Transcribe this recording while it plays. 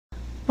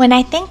When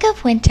I think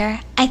of winter,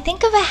 I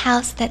think of a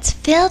house that's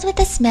filled with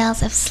the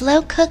smells of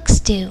slow-cooked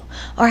stew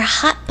or a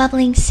hot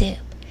bubbling soup.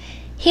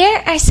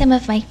 Here are some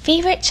of my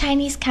favorite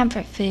Chinese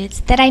comfort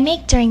foods that I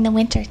make during the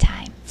winter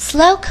time.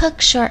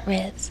 Slow-cooked short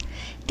ribs.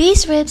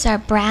 These ribs are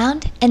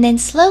browned and then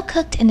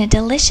slow-cooked in a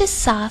delicious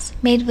sauce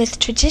made with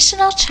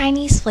traditional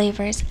Chinese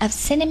flavors of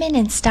cinnamon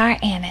and star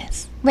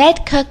anise.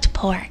 Red-cooked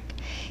pork.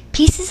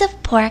 Pieces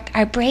of pork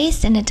are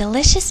braised in a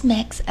delicious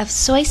mix of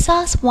soy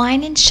sauce,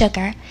 wine, and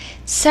sugar,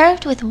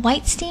 served with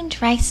white steamed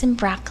rice and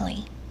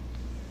broccoli.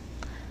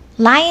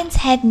 Lion's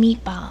head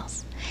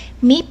meatballs.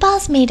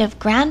 Meatballs made of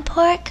ground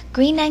pork,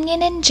 green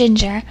onion, and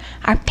ginger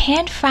are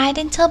pan-fried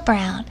until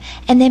brown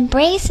and then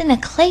braised in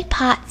a clay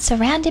pot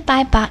surrounded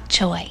by bok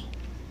choy.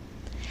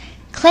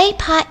 Clay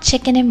pot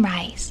chicken and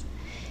rice.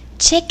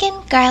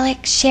 Chicken,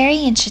 garlic,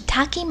 sherry, and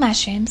shiitake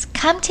mushrooms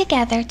come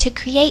together to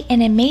create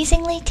an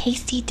amazingly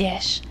tasty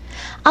dish.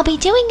 I'll be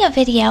doing a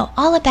video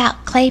all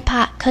about clay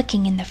pot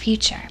cooking in the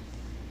future.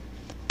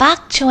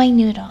 Bok choy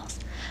noodles.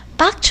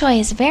 Bok choy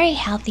is very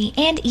healthy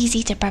and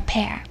easy to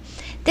prepare.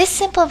 This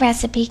simple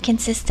recipe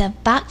consists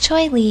of bok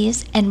choy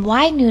leaves and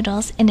wide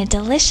noodles in a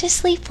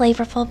deliciously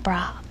flavorful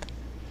broth.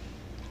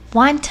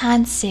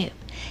 Wonton soup.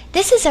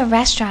 This is a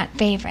restaurant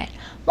favorite.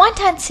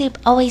 Wonton soup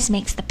always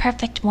makes the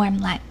perfect warm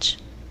lunch.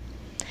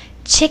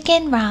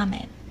 Chicken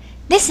ramen.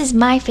 This is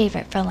my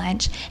favorite for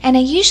lunch, and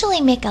I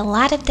usually make a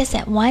lot of this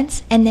at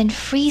once and then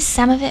freeze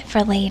some of it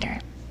for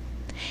later.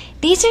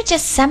 These are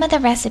just some of the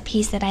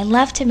recipes that I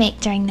love to make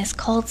during this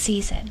cold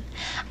season.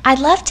 I'd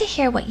love to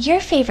hear what your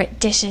favorite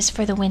dishes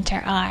for the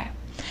winter are.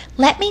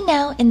 Let me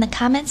know in the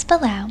comments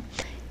below.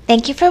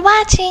 Thank you for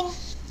watching!